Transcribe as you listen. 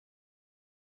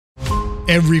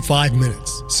Every 5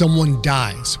 minutes, someone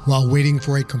dies while waiting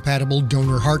for a compatible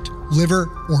donor heart, liver,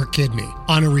 or kidney.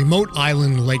 On a remote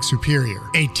island in Lake Superior,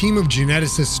 a team of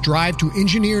geneticists strive to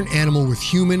engineer an animal with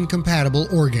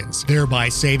human-compatible organs, thereby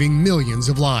saving millions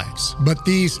of lives. But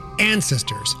these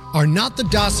ancestors are not the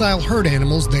docile herd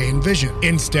animals they envision.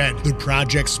 Instead, the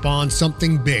project spawns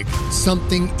something big,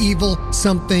 something evil,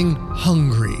 something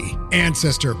hungry.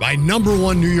 Ancestor by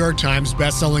 #1 New York Times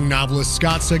bestselling novelist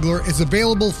Scott Sigler is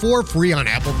available for free on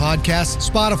Apple Podcasts,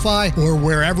 Spotify, or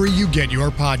wherever you get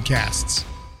your podcasts.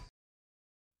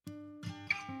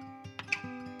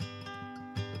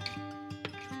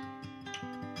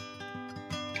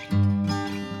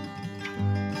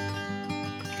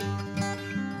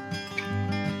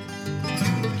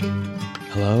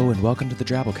 Hello and welcome to the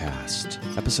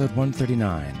Drabblecast, episode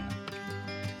 139.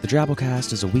 The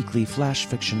Drabblecast is a weekly flash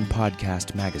fiction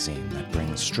podcast magazine that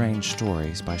brings strange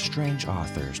stories by strange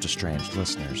authors to strange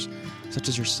listeners, such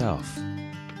as yourself.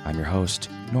 I'm your host,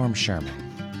 Norm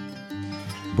Sherman.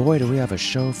 Boy, do we have a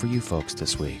show for you folks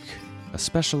this week. A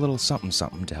special little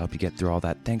something-something to help you get through all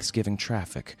that Thanksgiving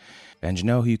traffic. And you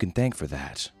know who you can thank for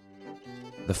that.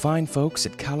 The fine folks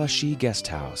at Kalashi Guest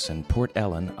House in Port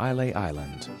Ellen, Islay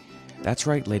Island. That's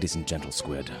right, ladies and gentle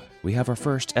squid. We have our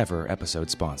first ever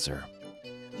episode sponsor.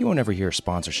 You won't ever hear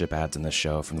sponsorship ads in this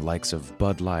show from the likes of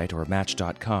Bud Light or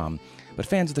Match.com, but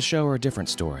fans of the show are a different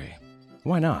story.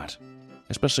 Why not?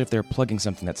 Especially if they're plugging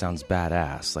something that sounds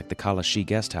badass, like the Kalashi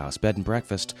Guest House Bed and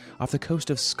Breakfast off the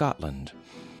coast of Scotland.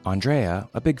 Andrea,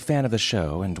 a big fan of the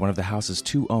show and one of the house's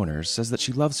 2 owners, says that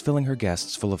she loves filling her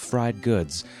guests full of fried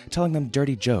goods, telling them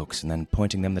dirty jokes, and then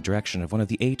pointing them the direction of one of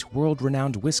the 8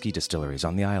 world-renowned whiskey distilleries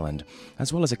on the island,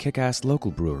 as well as a kick-ass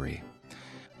local brewery.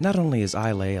 Not only is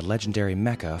Islay a legendary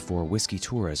mecca for whiskey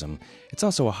tourism, it's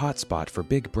also a hotspot for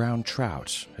big brown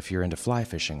trout, if you're into fly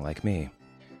fishing like me.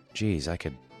 Geez, I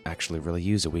could actually really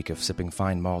use a week of sipping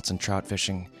fine malts and trout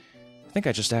fishing. I think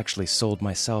I just actually sold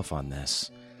myself on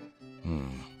this.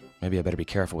 Maybe I better be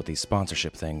careful with these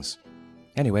sponsorship things.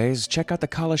 Anyways, check out the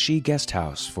Kalashi Guest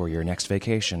House for your next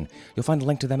vacation. You'll find a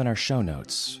link to them in our show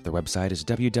notes. Their website is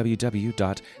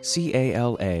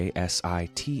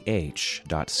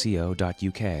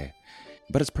www.calasith.co.uk.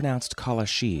 But it's pronounced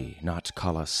Kalashi, not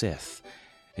Kalasith.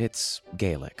 It's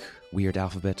Gaelic, weird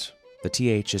alphabet. The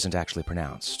TH isn't actually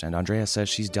pronounced, and Andrea says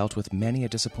she's dealt with many a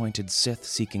disappointed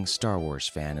Sith-seeking Star Wars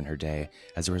fan in her day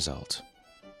as a result.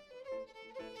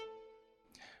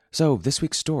 So, this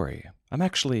week's story, I'm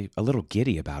actually a little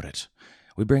giddy about it.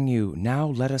 We bring you Now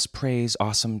Let Us Praise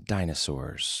Awesome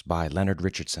Dinosaurs by Leonard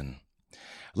Richardson.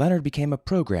 Leonard became a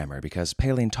programmer because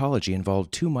paleontology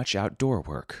involved too much outdoor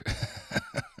work.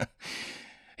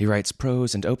 He writes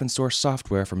prose and open source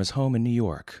software from his home in New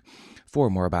York. For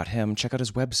more about him, check out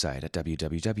his website at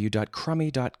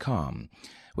www.crummy.com,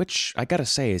 which I gotta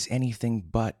say is anything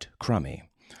but crummy.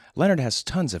 Leonard has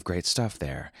tons of great stuff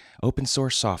there. Open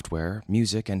source software,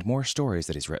 music, and more stories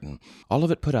that he's written. All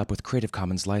of it put up with Creative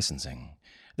Commons licensing.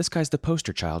 This guy's the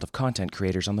poster child of content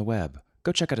creators on the web.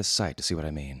 Go check out his site to see what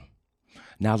I mean.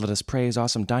 Now Let Us Praise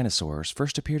Awesome Dinosaurs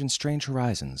first appeared in Strange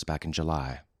Horizons back in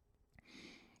July.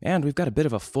 And we've got a bit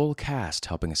of a full cast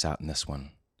helping us out in this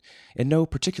one. In no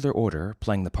particular order,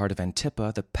 playing the part of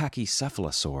Antipa the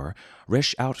Pachycephalosaur,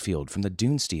 Rish Outfield from the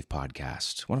Dune Steve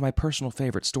podcast, one of my personal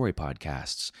favorite story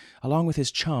podcasts, along with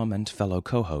his chum and fellow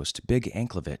co-host Big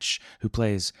Anklevich, who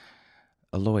plays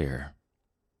a lawyer.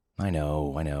 I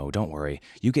know, don't worry.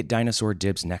 You get dinosaur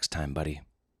dibs next time, buddy.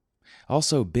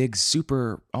 Also, Big's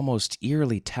super, almost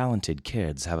eerily talented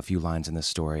kids have a few lines in this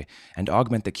story and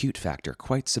augment the cute factor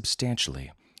quite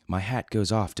substantially. My hat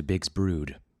goes off to Big's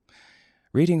brood.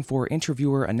 Reading for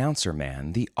interviewer announcer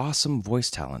man, the awesome voice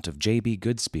talent of J.B.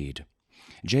 Goodspeed.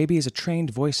 J.B. is a trained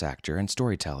voice actor and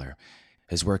storyteller.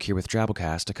 His work here with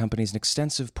Drabblecast accompanies an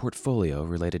extensive portfolio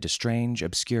related to strange,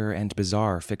 obscure, and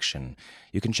bizarre fiction.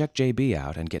 You can check J.B.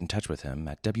 out and get in touch with him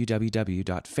at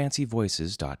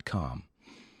www.fancyvoices.com.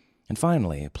 And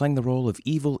finally, playing the role of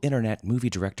evil internet movie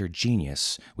director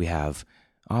genius, we have,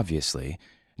 obviously,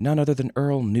 none other than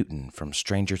Earl Newton from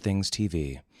Stranger Things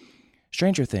TV.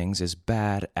 Stranger Things is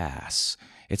badass.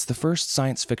 It's the first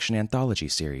science fiction anthology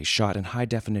series shot in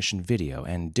high-definition video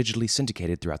and digitally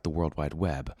syndicated throughout the World Wide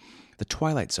Web, the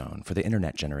Twilight Zone for the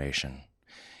internet generation.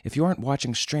 If you aren't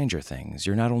watching Stranger Things,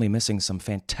 you're not only missing some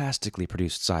fantastically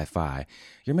produced sci-fi,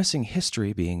 you're missing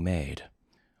history being made.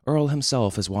 Earl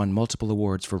himself has won multiple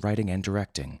awards for writing and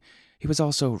directing. He was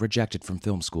also rejected from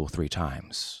film school 3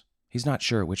 times. He's not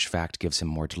sure which fact gives him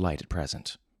more delight at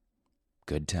present.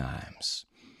 Good times.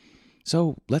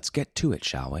 So let's get to it,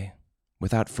 shall we?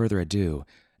 Without further ado,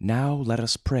 Now Let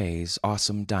Us Praise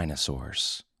Awesome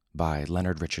Dinosaurs by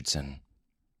Leonard Richardson.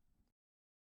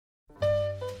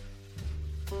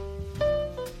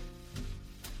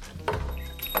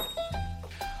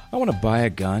 I want to buy a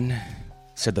gun,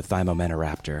 said the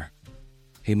Thymomenoraptor.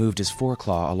 He moved his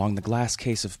foreclaw along the glass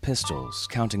case of pistols,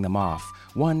 counting them off.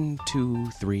 1, 2,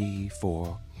 3,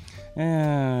 4.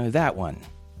 That one.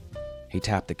 He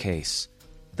tapped the case.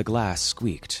 The glass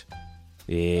squeaked.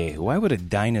 Why would a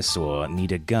dinosaur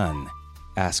need a gun?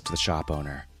 Asked the shop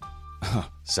owner.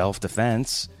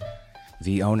 Self-defense.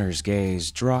 The owner's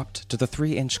gaze dropped to the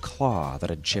 3-inch claw that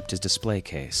had chipped his display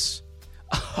case.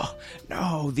 Oh,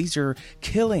 no, these are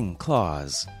killing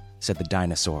claws, said the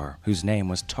dinosaur, whose name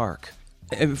was Tark.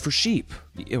 For sheep,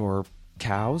 or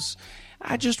cows.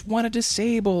 I just want to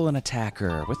disable an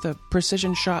attacker with a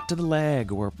precision shot to the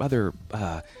leg or other,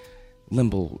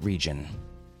 limbal region.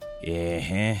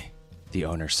 The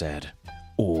owner said.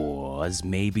 Or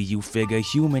maybe you figure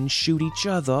humans shoot each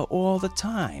other all the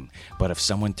time, but if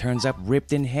someone turns up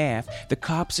ripped in half, the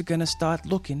cops are gonna start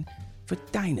looking for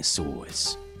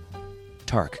dinosaurs.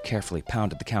 Tark carefully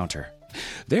pounded the counter.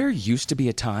 There used to be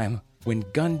a time when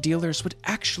gun dealers would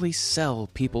actually sell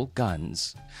people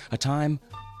guns. A time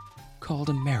called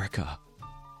America.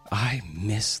 I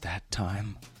miss that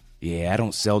time. Yeah, I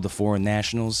don't sell to foreign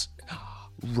nationals.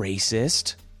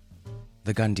 Racist.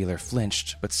 The gun dealer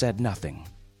flinched, but said nothing.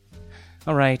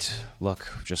 All right, look,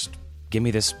 just give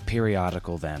me this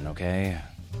periodical then, okay?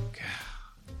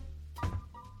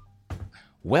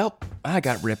 Well, I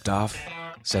got ripped off,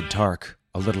 said Tark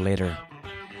a little later.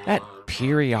 That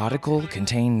periodical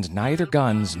contained neither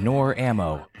guns nor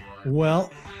ammo.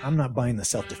 Well, I'm not buying the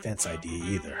self-defense idea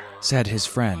either, said his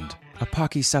friend, a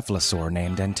pachycephalosaur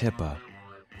named Antipa.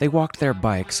 They walked their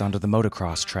bikes onto the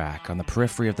motocross track on the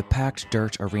periphery of the packed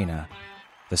dirt arena.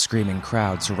 The screaming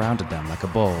crowd surrounded them like a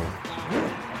bull.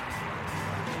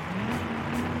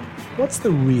 What's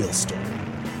the real story?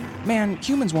 Man,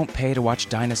 humans won't pay to watch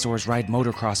dinosaurs ride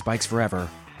motocross bikes forever,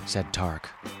 said Tark.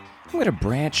 I'm gonna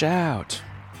branch out.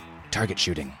 Target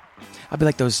shooting. I'll be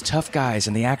like those tough guys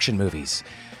in the action movies.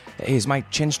 Hey, is my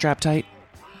chin strap tight?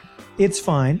 It's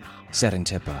fine, said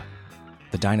Antipa.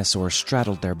 The dinosaurs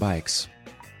straddled their bikes.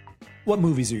 What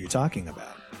movies are you talking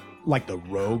about? Like the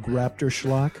Rogue Raptor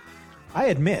schlock? I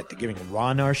admit that giving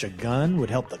Ronarsh a gun would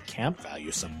help the camp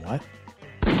value somewhat.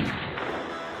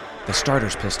 The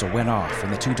starter's pistol went off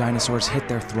and the two dinosaurs hit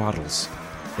their throttles.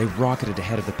 They rocketed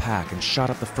ahead of the pack and shot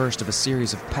up the first of a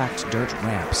series of packed dirt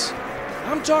ramps.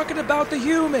 I'm talking about the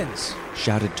humans,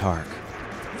 shouted Tark.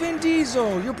 Vin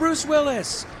Diesel, you're Bruce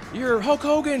Willis, you're Hulk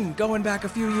Hogan going back a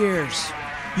few years.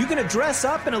 You gonna dress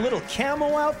up in a little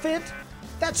camo outfit?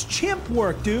 That's chimp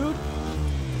work, dude.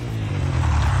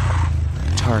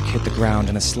 Tark hit the ground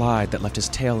in a slide that left his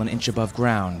tail an inch above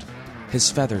ground.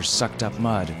 His feathers sucked up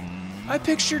mud. I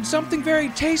pictured something very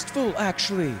tasteful,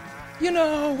 actually. You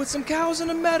know, with some cows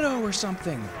in a meadow or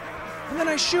something. And then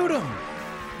I shoot him.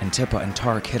 Antipa and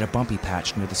Tark hit a bumpy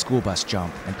patch near the school bus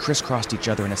jump and crisscrossed each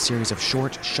other in a series of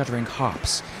short, shuddering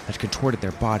hops that contorted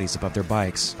their bodies above their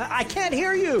bikes. I can't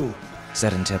hear you,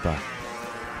 said Antipa.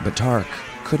 But Tark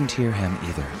couldn't hear him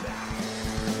either.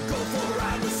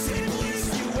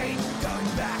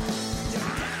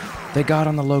 They got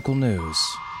on the local news.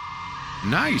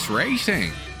 Nice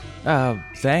racing.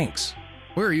 Thanks.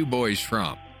 Where are you boys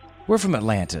from? We're from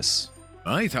Atlantis.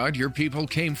 I thought your people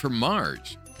came from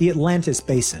Mars. The Atlantis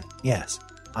Basin, yes,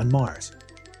 on Mars.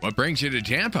 What brings you to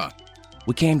Tampa?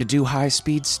 We came to do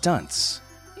high-speed stunts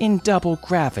in double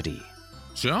gravity.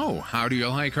 So, how do you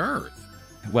like Earth?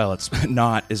 Well, it's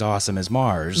not as awesome as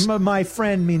Mars. My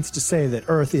friend means to say that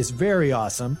Earth is very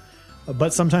awesome,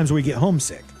 but sometimes we get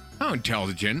homesick. How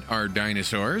intelligent are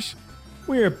dinosaurs?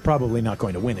 We're probably not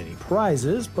going to win any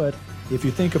prizes, but if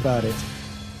you think about it,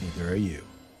 neither are you.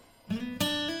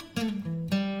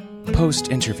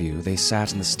 Post-interview, they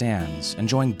sat in the stands,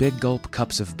 enjoying big gulp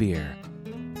cups of beer.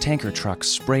 Tanker trucks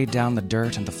sprayed down the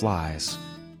dirt and the flies.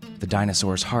 The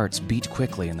dinosaurs' hearts beat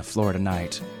quickly in the Florida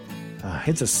night.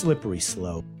 It's a slippery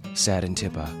slope, said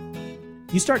Antipa.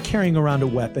 You start carrying around a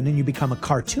weapon and you become a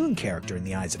cartoon character in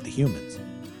the eyes of the humans.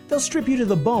 They'll strip you to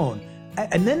the bone,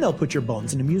 and then they'll put your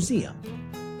bones in a museum.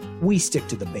 We stick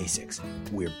to the basics.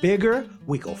 We're bigger,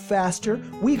 we go faster,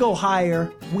 we go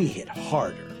higher, we hit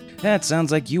harder. That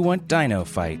sounds like you want dino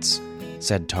fights,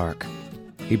 said Tark.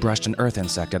 He brushed an earth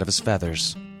insect out of his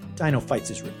feathers. Dino fights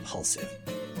is repulsive.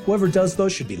 Whoever does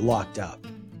those should be locked up.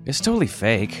 It's totally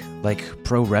fake, like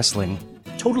pro wrestling.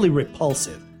 Totally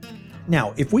repulsive.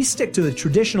 Now, if we stick to the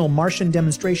traditional Martian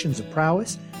demonstrations of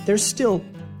prowess, there's still...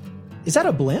 Is that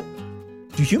a blimp?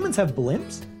 Do humans have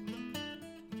blimps?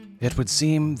 It would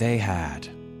seem they had.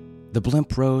 The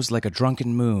blimp rose like a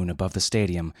drunken moon above the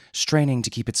stadium, straining to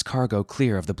keep its cargo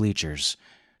clear of the bleachers.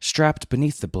 Strapped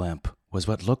beneath the blimp was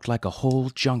what looked like a whole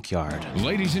junkyard.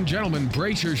 Ladies and gentlemen,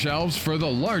 brace yourselves for the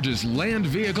largest land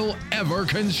vehicle ever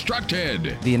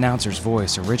constructed. The announcer's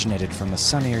voice originated from the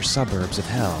sunnier suburbs of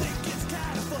hell.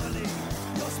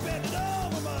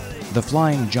 The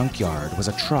flying junkyard was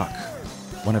a truck.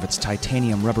 One of its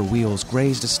titanium rubber wheels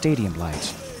grazed a stadium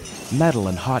light. Metal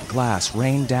and hot glass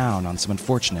rained down on some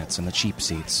unfortunates in the cheap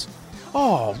seats.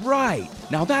 "All right,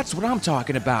 now that's what I'm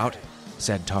talking about,"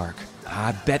 said Tark.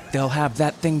 "I bet they'll have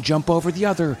that thing jump over the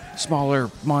other, smaller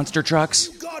monster trucks."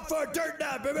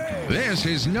 This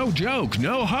is no joke,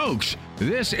 no hoax.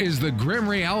 This is the grim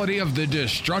reality of the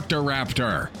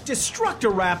Destructoraptor.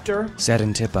 Destructoraptor? Said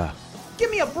Antippa.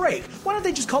 Give me a break. Why don't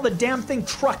they just call the damn thing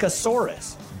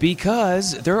Truckosaurus?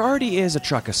 Because there already is a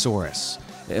Truckosaurus,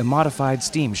 a modified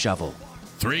steam shovel.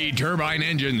 3 turbine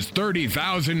engines,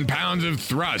 30,000 pounds of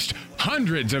thrust,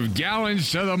 hundreds of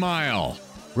gallons to the mile.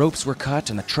 Ropes were cut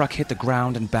and the truck hit the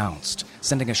ground and bounced,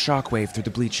 sending a shockwave through the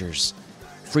bleachers.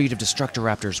 Freed of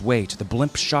Destructoraptor's weight, the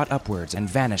blimp shot upwards and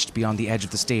vanished beyond the edge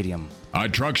of the stadium. A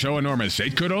truck so enormous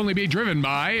it could only be driven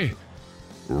by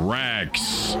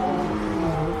Rex.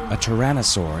 A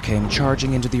Tyrannosaur came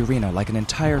charging into the arena like an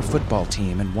entire football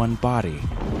team in one body.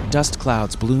 Dust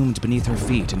clouds bloomed beneath her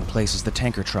feet in places the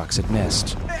tanker trucks had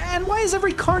missed. And why is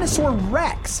every Carnosaur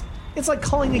Rex? It's like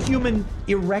calling a human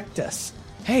Erectus.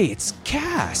 Hey, it's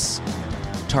Cass!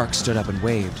 Tark stood up and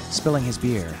waved, spilling his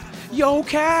beer. Yo,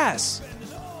 Cass!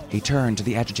 He turned to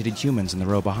the agitated humans in the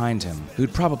row behind him,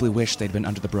 who'd probably wished they'd been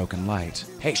under the broken light.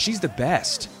 Hey, she's the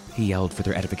best! He yelled for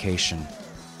their edification.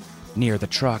 Near the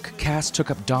truck, Cass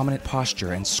took up dominant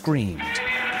posture and screamed.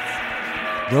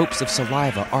 Ropes of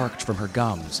saliva arced from her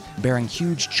gums, bearing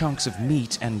huge chunks of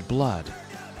meat and blood.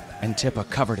 Antippa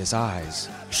covered his eyes.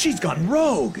 She's gone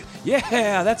rogue!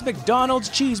 Yeah, that's McDonald's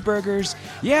cheeseburgers.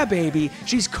 Yeah, baby,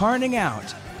 she's carning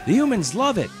out. The humans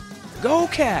love it. Go,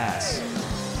 Cass!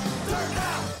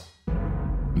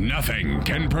 Nothing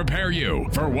can prepare you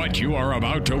for what you are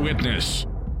about to witness.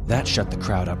 That shut the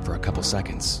crowd up for a couple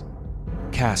seconds.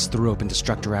 Cass threw open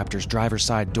Destructoraptor's driver's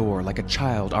side door like a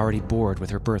child already bored with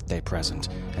her birthday present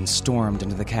and stormed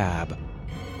into the cab.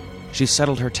 She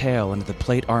settled her tail into the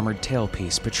plate-armored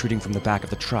tailpiece protruding from the back of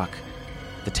the truck.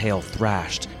 The tail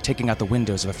thrashed, taking out the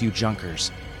windows of a few junkers,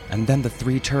 and then the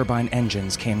 3 turbine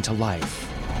engines came to life.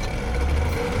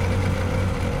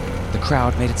 The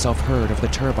crowd made itself heard over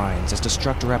the turbines as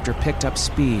Destructoraptor picked up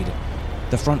speed.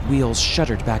 The front wheels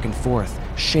shuddered back and forth,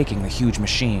 shaking the huge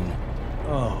machine.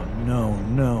 Oh,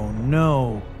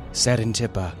 no, said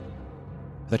Antippa.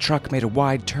 The truck made a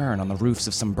wide turn on the roofs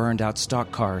of some burned-out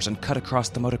stock cars and cut across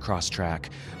the motocross track,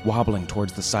 wobbling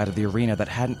towards the side of the arena that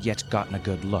hadn't yet gotten a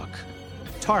good look.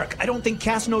 Tark, I don't think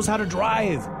Cass knows how to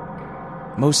drive.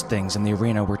 Most things in the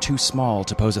arena were too small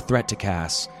to pose a threat to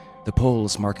Cass. The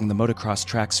poles marking the motocross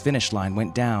track's finish line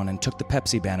went down and took the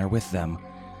Pepsi banner with them.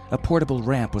 A portable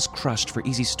ramp was crushed for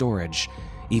easy storage.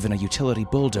 Even a utility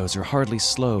bulldozer hardly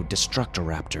slowed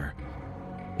Destructoraptor.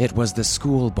 It was the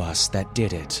school bus that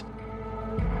did it.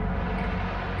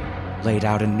 Laid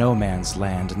out in no man's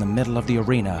land in the middle of the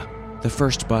arena, the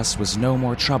first bus was no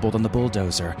more trouble than the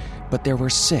bulldozer, but there were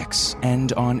 6,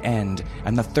 end on end,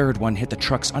 and the third one hit the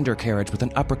truck's undercarriage with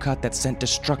an uppercut that sent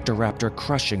Destructoraptor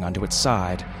crushing onto its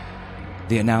side.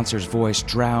 The announcer's voice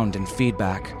drowned in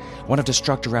feedback. One of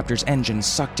Destructoraptor's engines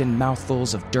sucked in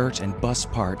mouthfuls of dirt and bus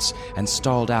parts and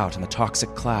stalled out in the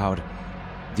toxic cloud.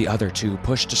 The other 2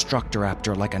 pushed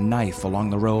Destructoraptor like a knife along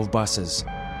the row of buses.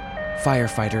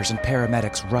 Firefighters and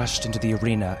paramedics rushed into the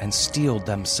arena and steeled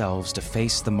themselves to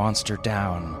face the monster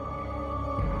down.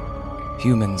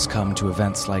 Humans come to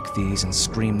events like these and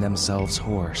scream themselves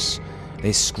hoarse.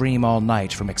 They scream all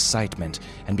night from excitement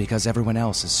and because everyone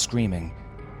else is screaming.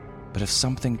 But if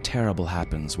something terrible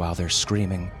happens while they're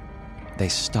screaming, they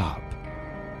stop.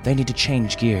 They need to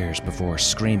change gears before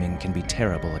screaming can be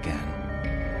terrible again.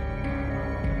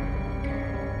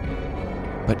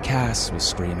 But Cass was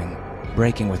screaming,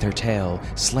 breaking with her tail,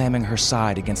 slamming her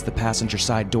side against the passenger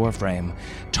side doorframe.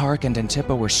 Tark and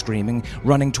Antippa were screaming,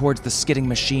 running towards the skidding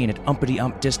machine at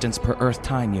umpity-ump distance per Earth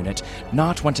time unit,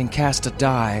 not wanting Cass to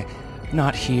die,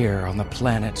 not here on the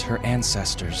planet her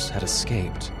ancestors had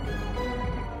escaped.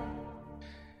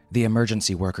 The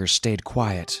emergency workers stayed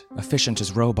quiet, efficient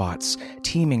as robots,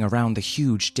 teaming around the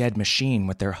huge dead machine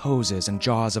with their hoses and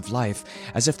jaws of life,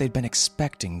 as if they'd been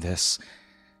expecting this.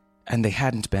 And they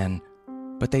hadn't been,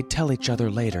 but they'd tell each other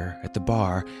later at the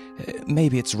bar.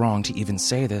 Maybe it's wrong to even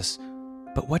say this,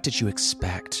 but what did you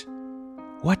expect?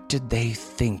 What did they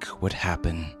think would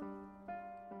happen?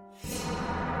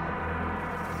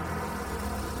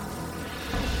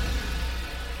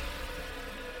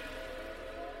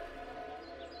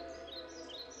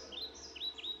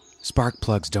 Spark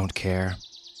plugs don't care.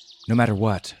 No matter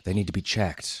what, they need to be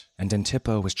checked, and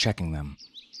Antippa was checking them.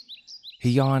 He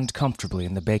yawned comfortably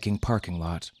in the baking parking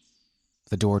lot.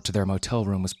 The door to their motel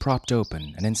room was propped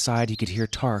open, and inside he could hear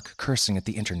Tark cursing at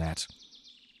the internet.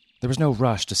 There was no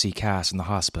rush to see Cass in the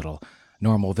hospital.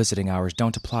 Normal visiting hours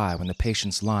don't apply when the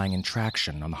patient's lying in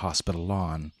traction on the hospital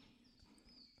lawn.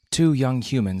 2 young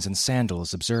humans in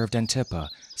sandals observed Antippa,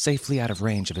 safely out of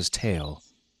range of his tail.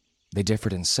 They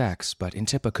differed in sex, but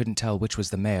Antippa couldn't tell which was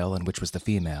the male and which was the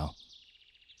female.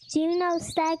 Do you know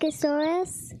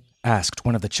Stegosaurus? Asked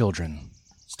one of the children.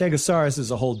 Stegosaurus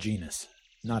is a whole genus,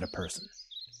 not a person.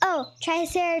 Oh,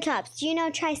 Triceratops. Do you know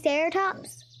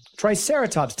Triceratops?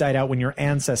 Triceratops died out when your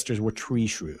ancestors were tree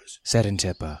shrews, said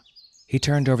Antippa. He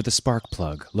turned over the spark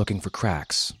plug, looking for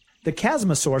cracks. The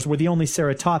Chasmosaurs were the only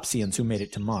ceratopsians who made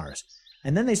it to Mars,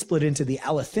 and then they split into the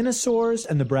Alathinosaurs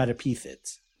and the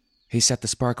Bradypethids. He set the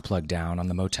spark plug down on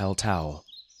the motel towel.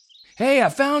 "Hey, I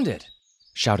found it!"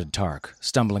 shouted Tark,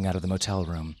 stumbling out of the motel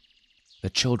room. The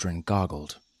children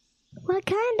goggled. What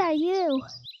kind are you?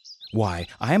 Why,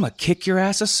 I am a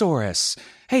kick-your-assosaurus.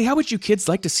 Hey, how would you kids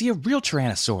like to see a real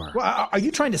tyrannosaur? Well, are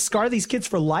you trying to scar these kids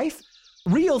for life?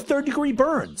 Real third-degree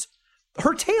burns.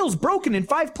 Her tail's broken in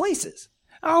 5 places.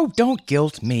 Oh, don't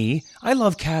guilt me. I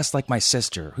love Cass like my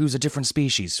sister, who's a different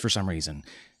species for some reason.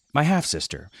 My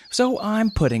half-sister. So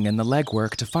I'm putting in the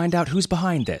legwork to find out who's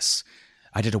behind this.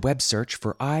 I did a web search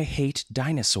for I Hate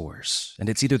Dinosaurs, and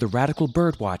it's either the radical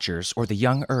bird watchers or the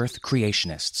young Earth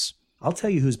creationists. I'll tell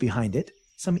you who's behind it.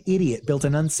 Some idiot built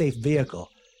an unsafe vehicle,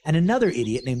 and another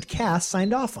idiot named Cass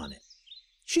signed off on it.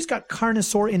 She's got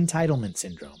Carnosaur entitlement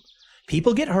syndrome.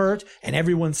 People get hurt, and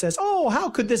everyone says, "Oh, how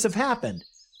could this have happened?"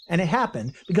 And it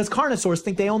happened because Carnosaurs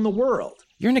think they own the world.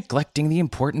 You're neglecting the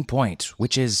important point,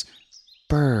 which is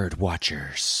bird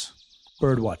watchers.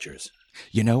 Bird watchers.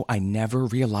 You know, I never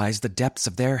realized the depths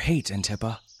of their hate,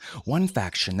 Antippa. One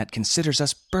faction that considers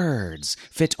us birds,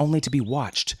 fit only to be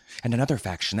watched, and another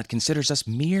faction that considers us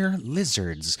mere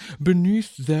lizards,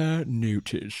 beneath their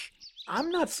notice. I'm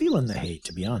not feeling the hate,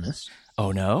 to be honest.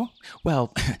 Oh, no?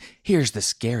 Well, here's the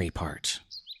scary part.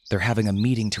 They're having a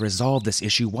meeting to resolve this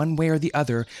issue one way or the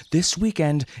other this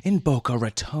weekend in Boca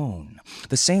Raton.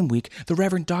 The same week, the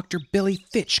Reverend Dr. Billy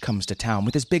Fitch comes to town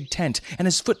with his big tent and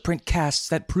his footprint casts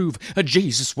that prove a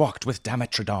Jesus walked with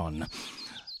Dimetrodon.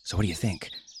 So what do you think?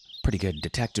 Pretty good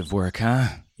detective work,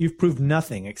 huh? You've proved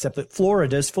nothing except that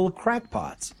Florida's full of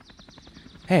crackpots.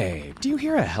 Hey, do you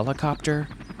hear a helicopter?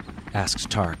 Asked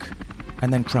Tark,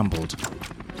 and then crumbled.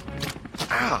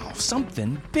 Ow,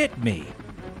 something bit me.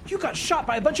 You got shot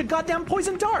by a bunch of goddamn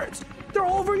poison darts. They're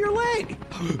all over your leg.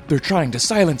 They're trying to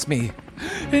silence me.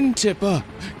 Antippa,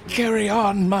 carry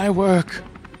on my work.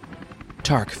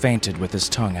 Tark fainted with his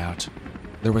tongue out.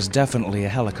 There was definitely a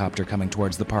helicopter coming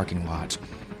towards the parking lot.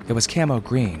 It was camo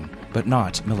green, but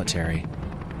not military.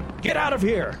 Get out of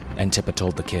here, Antippa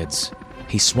told the kids.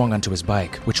 He swung onto his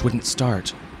bike, which wouldn't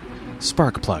start.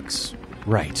 Spark plugs.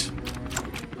 Right.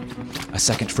 A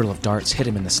second frill of darts hit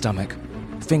him in the stomach.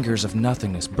 Fingers of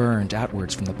nothingness burned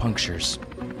outwards from the punctures.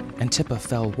 Antippa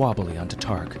fell wobbly onto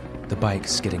Tark, the bike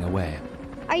skidding away.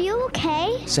 Are you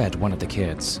okay? Said one of the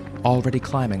kids, already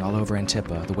climbing all over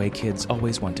Antippa the way kids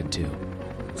always wanted to.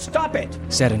 Stop it,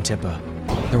 said Antippa.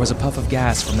 There was a puff of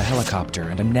gas from the helicopter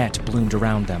and a net bloomed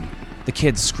around them. The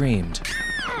kids screamed.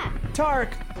 Tark,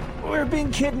 we're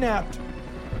being kidnapped.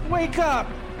 Wake up.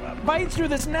 Bite through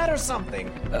this net or something.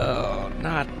 Oh,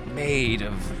 not made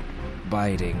of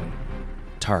biting,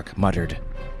 Tark muttered,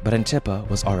 but Antippa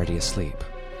was already asleep.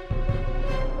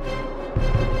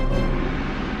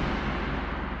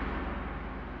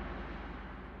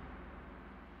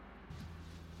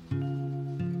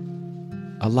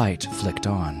 A light flicked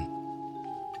on.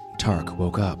 Tark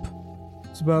woke up.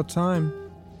 It's about time,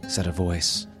 said a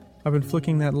voice. I've been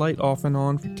flicking that light off and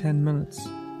on for 10 minutes.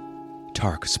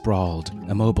 Tark sprawled,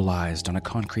 immobilized on a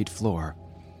concrete floor.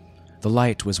 The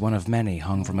light was one of many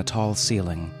hung from a tall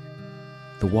ceiling.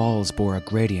 The walls bore a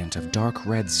gradient of dark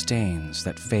red stains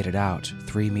that faded out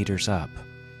 3 meters up.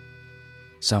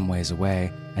 Some ways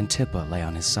away, Antippa lay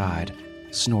on his side,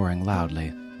 snoring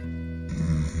loudly.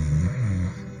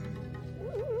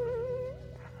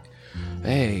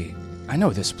 Hey, I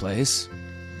know this place,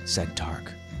 said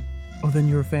Tark. Oh, then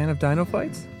you're a fan of dino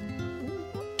fights?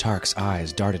 Tark's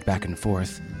eyes darted back and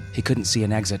forth. He couldn't see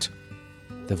an exit.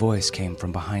 The voice came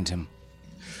from behind him.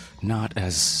 Not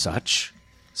as such,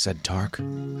 said Tark.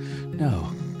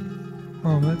 No.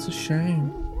 Oh, that's a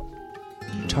shame.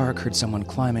 Tark heard someone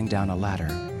climbing down a ladder.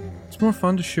 It's more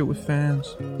fun to shoot with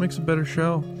fans. Makes a better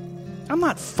show. I'm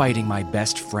not fighting my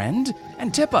best friend.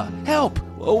 Antippa, help!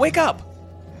 Wake up!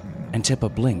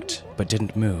 Antippa blinked, but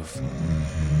didn't move.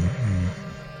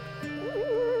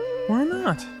 Why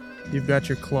not? You've got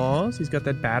your claws, he's got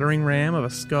that battering ram of a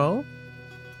skull.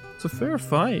 It's a fair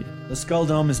fight. The skull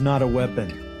dome is not a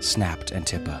weapon, Snapped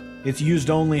Antippa. It's used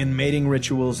only in mating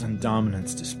rituals and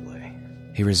dominance display.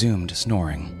 He resumed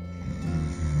snoring.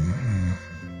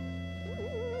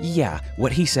 Yeah,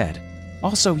 what he said.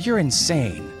 Also, you're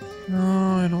insane,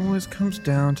 No, it always comes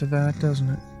down to that, doesn't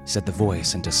it? said the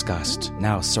voice in disgust,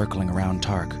 now circling around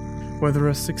Tark. Whether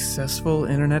a successful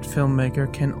internet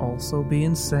filmmaker can also be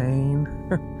insane.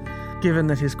 Given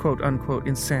that his quote-unquote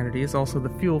insanity is also the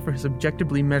fuel for his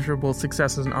objectively measurable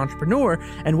success as an entrepreneur,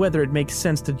 and whether it makes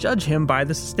sense to judge him by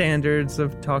the standards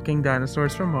of talking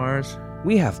dinosaurs from Mars.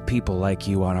 We have people like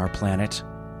you on our planet.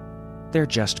 They're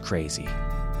just crazy.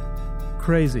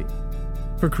 Crazy.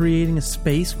 For creating a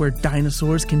space where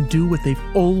dinosaurs can do what they've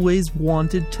always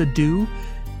wanted to do,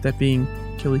 that being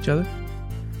kill each other?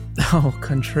 Oh,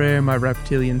 contraire, my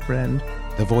reptilian friend.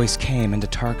 The voice came into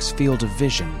Tark's field of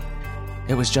vision.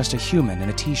 It was just a human in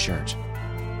a t-shirt.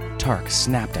 Tark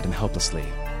snapped at him helplessly.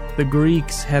 The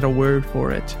Greeks had a word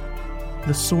for it.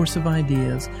 The source of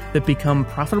ideas that become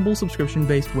profitable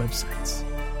subscription-based websites.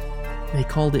 They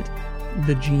called it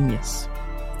the genius.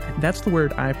 That's the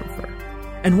word I prefer.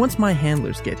 And once my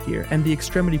handlers get here and the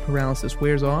extremity paralysis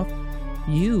wears off,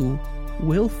 you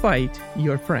will fight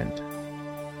your friend.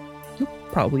 You'll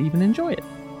probably even enjoy it.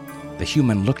 The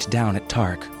human looked down at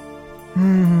Tark.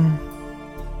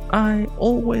 I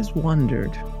always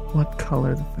wondered what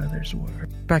color the feathers were.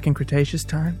 Back in Cretaceous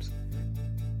times,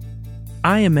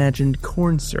 I imagined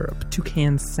corn syrup,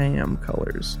 Toucan Sam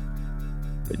colors.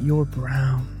 But you're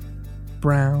brown.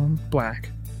 Brown,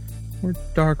 black, or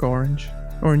dark orange,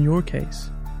 or in your case,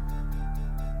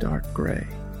 dark gray.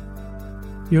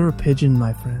 You're a pigeon,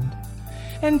 my friend.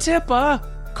 Antippa,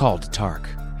 called Tark.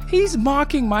 He's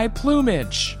mocking my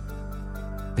plumage.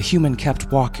 The human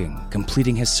kept walking,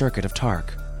 completing his circuit of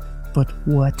Tark. But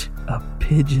what a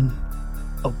pigeon.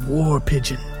 A war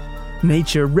pigeon.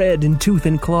 Nature red in tooth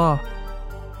and claw.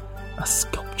 A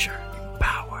sculpture in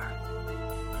power.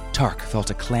 Tark felt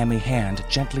a clammy hand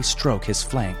gently stroke his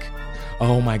flank.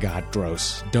 Oh my god,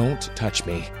 gross. Don't touch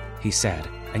me, he said,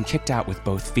 and kicked out with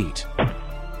both feet.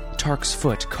 Tark's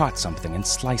foot caught something and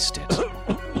sliced it.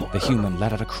 The human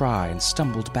let out a cry and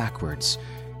stumbled backwards.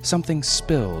 Something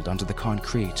spilled onto the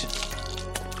concrete,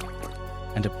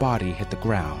 and a body hit the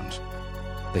ground.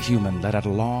 The human let out a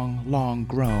long, long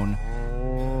groan,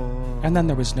 and then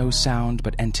there was no sound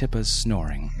but Antippa's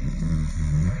snoring.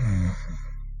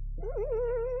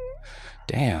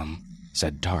 Damn,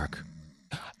 said Tark.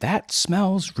 That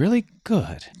smells really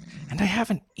good, and I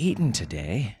haven't eaten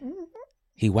today.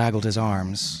 He waggled his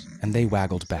arms, and they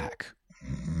waggled back.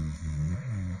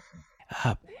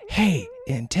 Hey,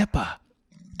 Antippa,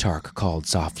 Tark called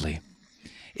softly.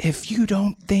 If you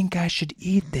don't think I should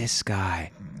eat this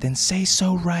guy, then say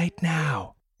so right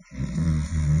now.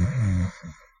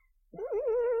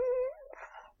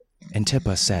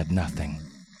 Antippa said nothing.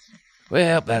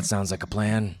 Well, that sounds like a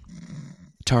plan.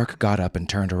 Tark got up and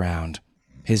turned around.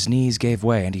 His knees gave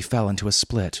way and he fell into a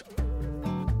split.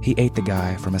 He ate the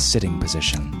guy from a sitting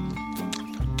position.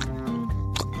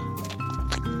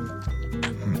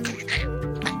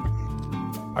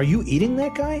 Are you eating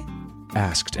that guy?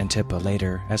 Asked Antippa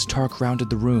later as Tark rounded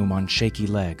the room on shaky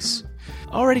legs.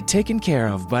 Already taken care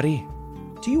of, buddy.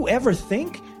 Do you ever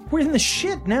think? We're in the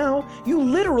shit now. You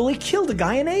literally killed a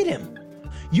guy and ate him.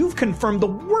 You've confirmed the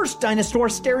worst dinosaur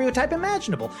stereotype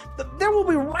imaginable. There will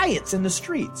be riots in the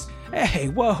streets. Hey,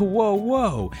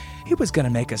 whoa. He was gonna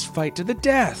make us fight to the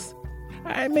death.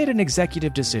 I made an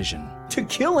executive decision. To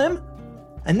kill him?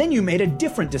 And then you made a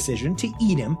different decision to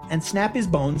eat him and snap his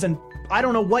bones, and I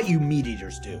don't know what you meat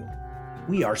eaters do.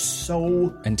 We are so...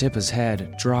 Antippa's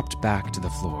head dropped back to the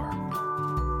floor.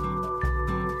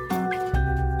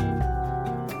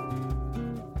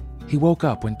 He woke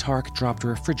up when Tark dropped a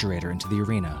refrigerator into the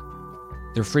arena.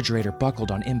 The refrigerator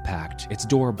buckled on impact, its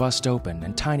door bust open,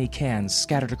 and tiny cans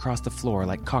scattered across the floor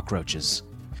like cockroaches.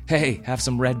 Hey, have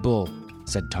some Red Bull,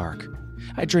 said Tark.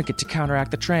 I drink it to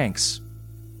counteract the tranks.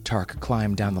 Tark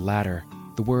climbed down the ladder.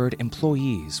 The word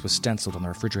employees was stenciled on the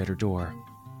refrigerator door.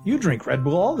 You drink Red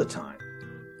Bull all the time.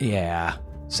 Yeah,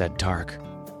 said Tark.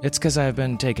 It's 'cause I've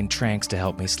been taking tranks to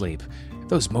help me sleep.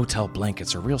 Those motel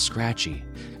blankets are real scratchy.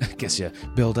 I guess you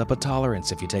build up a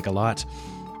tolerance if you take a lot.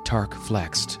 Tark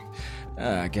flexed.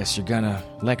 I guess you're gonna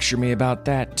lecture me about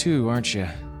that too, aren't you?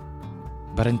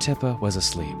 But Antippa was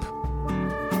asleep.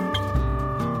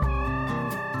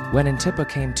 When Antippa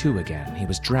came to again, he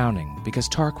was drowning because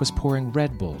Tark was pouring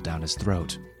Red Bull down his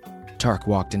throat. Tark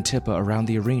walked Antippa around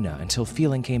the arena until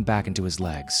feeling came back into his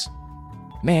legs.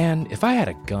 Man, if I had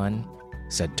a gun,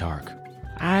 said Tark,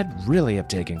 I'd really have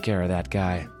taken care of that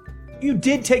guy. You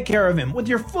did take care of him with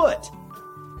your foot.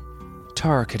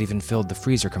 Tark had even filled the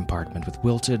freezer compartment with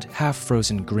wilted,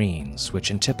 half-frozen greens, which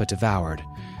Antippa devoured.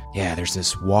 Yeah, there's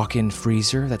this walk-in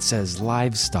freezer that says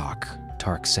livestock,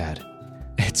 Tark said.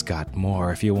 It's got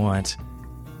more if you want.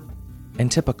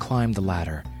 Antippa climbed the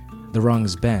ladder. The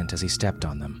rungs bent as he stepped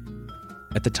on them.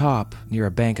 At the top, near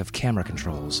a bank of camera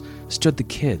controls, stood the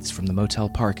kids from the motel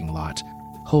parking lot,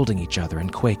 holding each other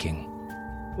and quaking.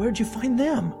 Where'd you find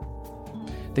them?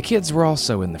 The kids were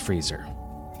also in the freezer.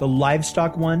 The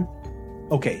livestock one?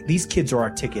 Okay, these kids are our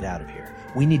ticket out of here.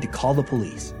 We need to call the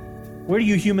police. Where do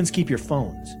you humans keep your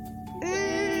phones?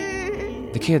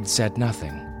 The kids said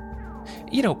nothing.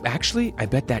 Actually, I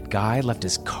bet that guy left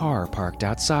his car parked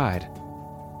outside.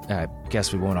 I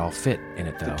guess we won't all fit in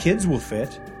it, though. The kids will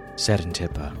fit, said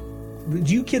Antippa.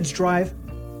 Do you kids drive?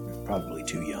 Probably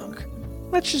too young.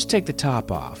 Let's just take the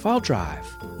top off. I'll drive.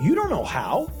 You don't know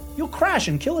how. You'll crash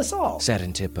and kill us all, said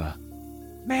Antippa.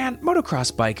 Man,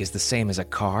 motocross bike is the same as a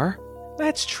car.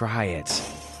 Let's try it.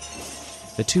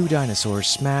 The two dinosaurs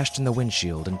smashed in the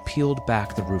windshield and peeled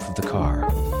back the roof of the car.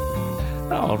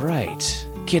 All right.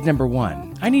 Kid number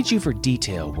 1, I need you for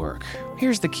detail work.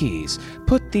 Here's the keys.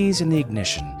 Put these in the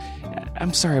ignition.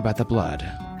 I'm sorry about the blood.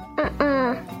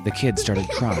 The kid started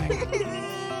crying.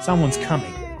 Someone's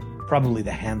coming. Probably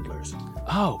the handlers.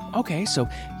 Oh, okay, so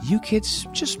you kids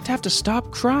just have to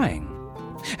stop crying.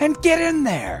 And get in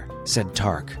there, said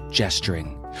Tark,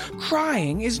 gesturing.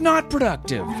 Crying is not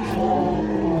productive.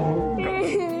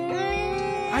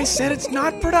 I said it's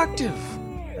not productive.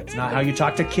 That's not how you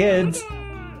talk to kids.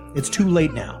 It's too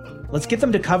late now. Let's get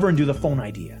them to cover and do the phone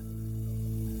idea.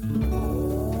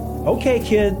 Okay,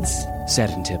 kids, said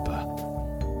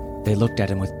Antippa. They looked at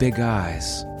him with big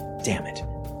eyes. Damn it.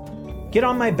 Get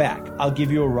on my back. I'll give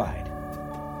you a ride.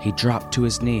 He dropped to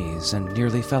his knees and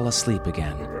nearly fell asleep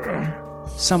again.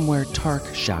 Somewhere Tark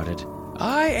shouted,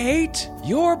 I ate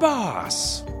your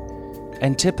boss.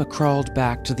 Antippa crawled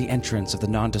back to the entrance of the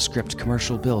nondescript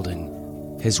commercial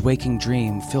building, his waking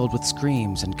dream filled with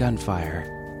screams and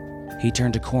gunfire. He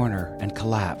turned a corner and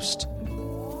collapsed.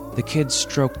 The kid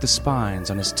stroked the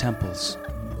spines on his temples,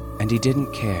 and he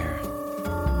didn't care.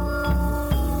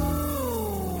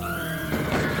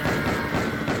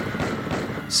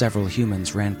 Several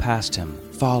humans ran past him,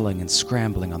 falling and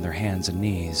scrambling on their hands and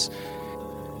knees.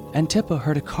 Antippa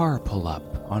heard a car pull up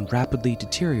on rapidly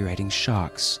deteriorating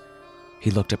shocks.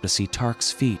 He looked up to see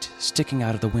Tark's feet sticking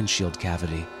out of the windshield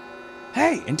cavity.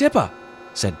 Hey, Antippa,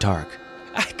 said Tark.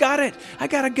 I got it! I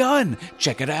got a gun!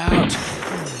 Check it out!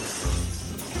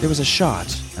 There was a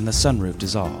shot, and the sunroof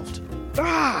dissolved.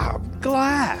 Ah!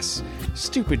 Glass!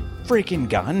 Stupid freaking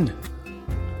gun!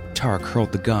 Tark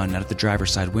hurled the gun out of the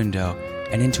driver's side window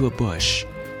and into a bush.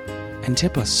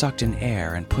 Antippa sucked in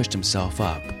air and pushed himself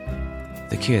up.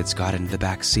 The kids got into the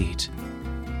back seat.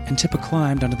 Antippa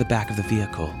climbed onto the back of the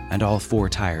vehicle, and all 4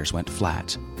 tires went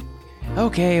flat.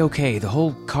 Okay, the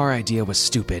whole car idea was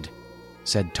stupid,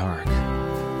 said Tark.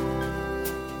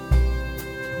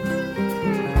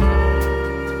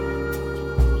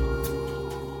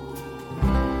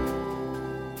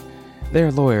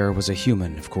 Their lawyer was a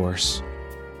human, of course.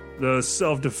 The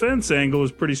self-defense angle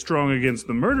is pretty strong against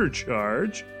the murder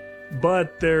charge,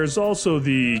 but there's also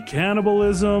the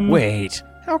cannibalism. Wait,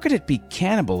 how could it be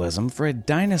cannibalism for a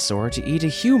dinosaur to eat a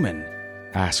human?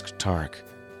 Asked Tark.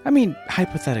 I mean,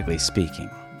 hypothetically speaking.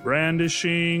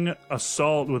 Brandishing,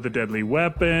 assault with a deadly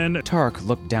weapon. Tark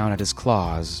looked down at his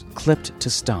claws, clipped to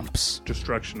stumps.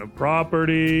 Destruction of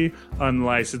property,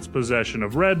 unlicensed possession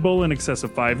of Red Bull in excess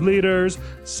of 5 liters,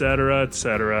 etc.,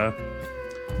 etc.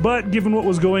 But given what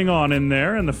was going on in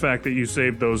there and the fact that you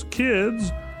saved those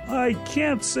kids, I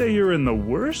can't say you're in the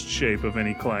worst shape of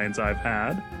any clients I've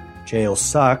had. Jail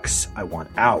sucks. I want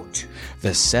out.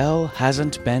 The cell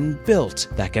hasn't been built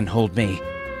that can hold me,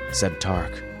 said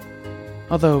Tark.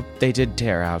 Although they did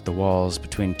tear out the walls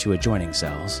between 2 adjoining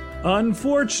cells.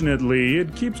 Unfortunately,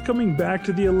 it keeps coming back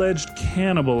to the alleged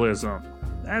cannibalism.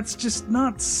 That's just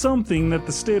not something that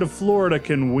the state of Florida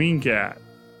can wink at.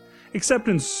 Except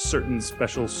in certain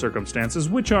special circumstances,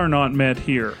 which are not met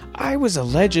here. I was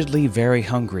allegedly very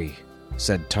hungry,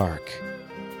 said Tark.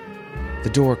 The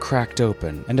door cracked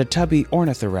open, and a tubby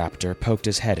ornithoraptor poked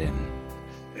his head in.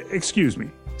 Excuse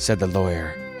me, said the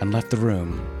lawyer, and left the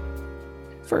room.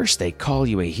 First they call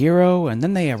you a hero, and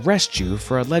then they arrest you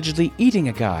for allegedly eating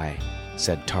a guy,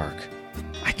 said Tark.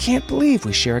 I can't believe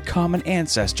we share a common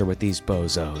ancestor with these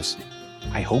bozos.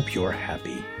 I hope you're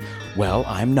happy. Well,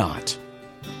 I'm not.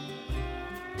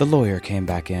 The lawyer came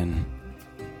back in.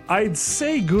 I'd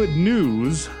say good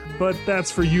news, but that's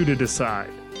for you to decide.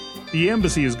 The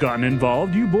embassy has gotten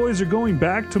involved. You boys are going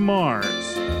back to Mars.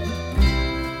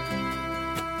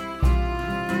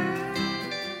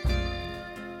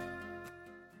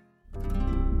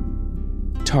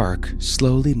 Tark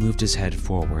slowly moved his head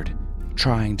forward,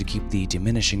 trying to keep the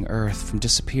diminishing Earth from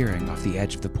disappearing off the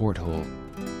edge of the porthole.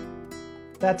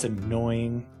 That's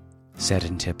annoying, said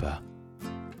Antippa.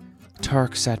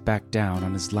 Tark sat back down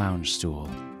on his lounge stool.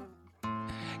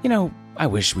 You know, I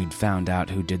wish we'd found out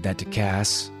who did that to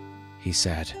Cass, he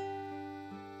said.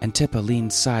 Antippa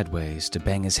leaned sideways to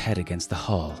bang his head against the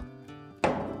hull.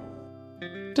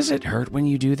 Does it hurt when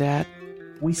you do that?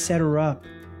 We set her up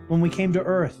when we came to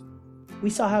Earth.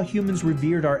 We saw how humans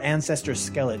revered our ancestors'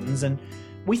 skeletons, and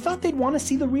we thought they'd want to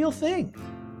see the real thing.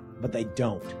 But they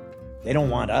don't. They don't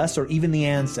want us or even the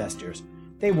ancestors.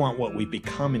 They want what we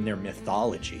become in their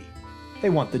mythology.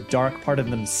 They want the dark part of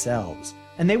themselves,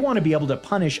 and they want to be able to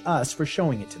punish us for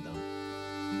showing it to them.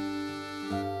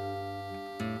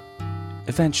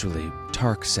 Eventually,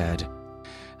 Tark said,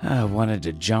 I wanted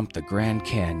to jump the Grand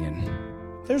Canyon.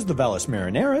 There's the Valles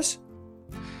Marineris.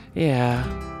 Yeah,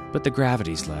 but the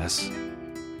gravity's less.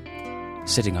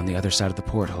 Sitting on the other side of the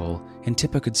porthole,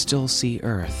 Antippa could still see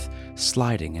Earth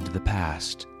sliding into the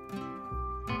past.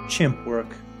 Chimp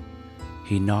work.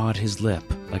 He gnawed his lip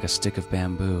like a stick of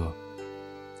bamboo.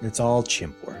 It's all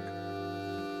chimp work.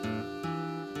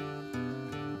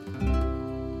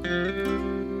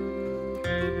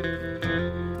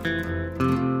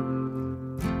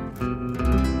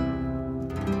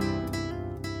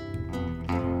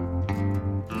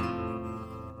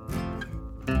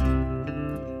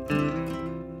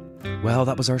 Well,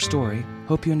 that was our story.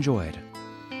 Hope you enjoyed.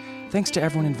 Thanks to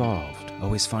everyone involved.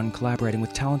 Always fun collaborating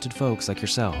with talented folks like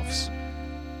yourselves.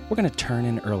 We're going to turn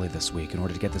in early this week in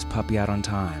order to get this puppy out on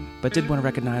time, but did want to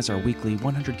recognize our weekly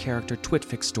 100-character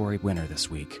TwitFix story winner this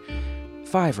week.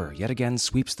 Fiverr yet again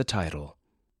sweeps the title.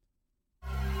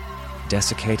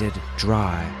 Desiccated,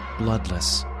 dry,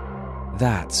 bloodless.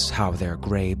 That's how their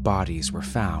gray bodies were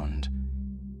found.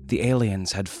 The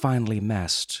aliens had finally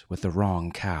messed with the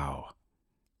wrong cow.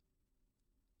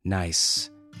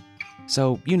 Nice.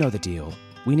 So, you know the deal.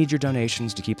 We need your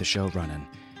donations to keep the show running.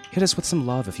 Hit us with some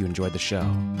love if you enjoyed the show.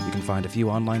 You can find a few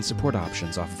online support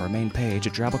options off of our main page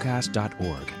at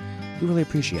drabblecast.org. We really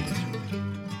appreciate it.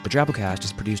 The Drabblecast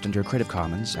is produced under a Creative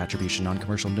Commons Attribution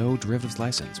Non-Commercial No Derivatives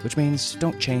license, which means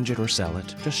don't change it or sell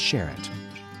it, just share it.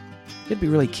 It'd be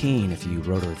really keen if you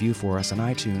wrote a review for us on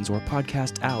iTunes or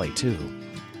Podcast Alley, too.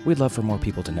 We'd love for more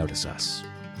people to notice us.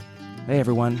 Hey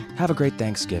everyone, have a great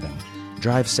Thanksgiving.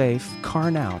 Drive safe,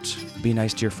 carn out, be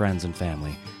nice to your friends and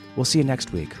family. We'll see you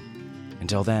next week.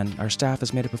 Until then, our staff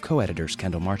is made up of co-editors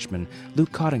Kendall Marchman,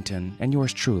 Luke Coddington, and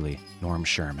yours truly, Norm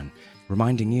Sherman,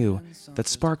 reminding you that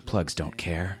spark plugs don't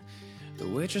care. The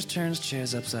waitress turns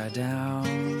chairs upside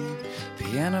down.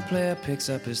 Piano player picks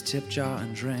up his tip jar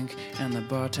and drink, and the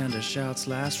bartender shouts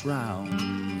last round.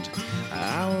 An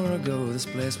hour ago this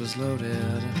place was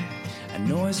loaded, and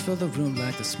noise filled the room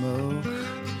like the smoke.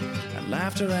 And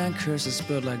laughter and curses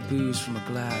spilled like booze from a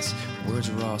glass.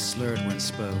 Words were all slurred when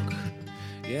spoke.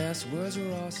 Yes, words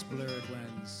were all blurred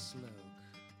when slow.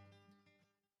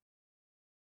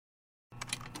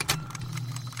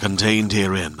 Contained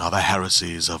herein are the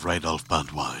heresies of Radolf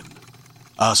Burntwine,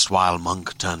 erstwhile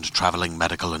monk turned traveling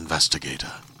medical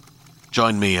investigator.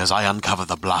 Join me as I uncover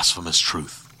the blasphemous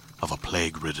truth of a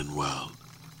plague-ridden world,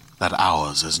 that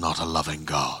ours is not a loving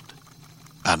God,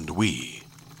 and we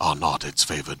are not its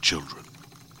favored children.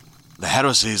 The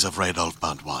heresies of Radolf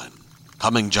Burntwine,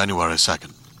 coming January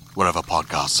 2nd, wherever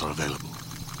podcasts are available.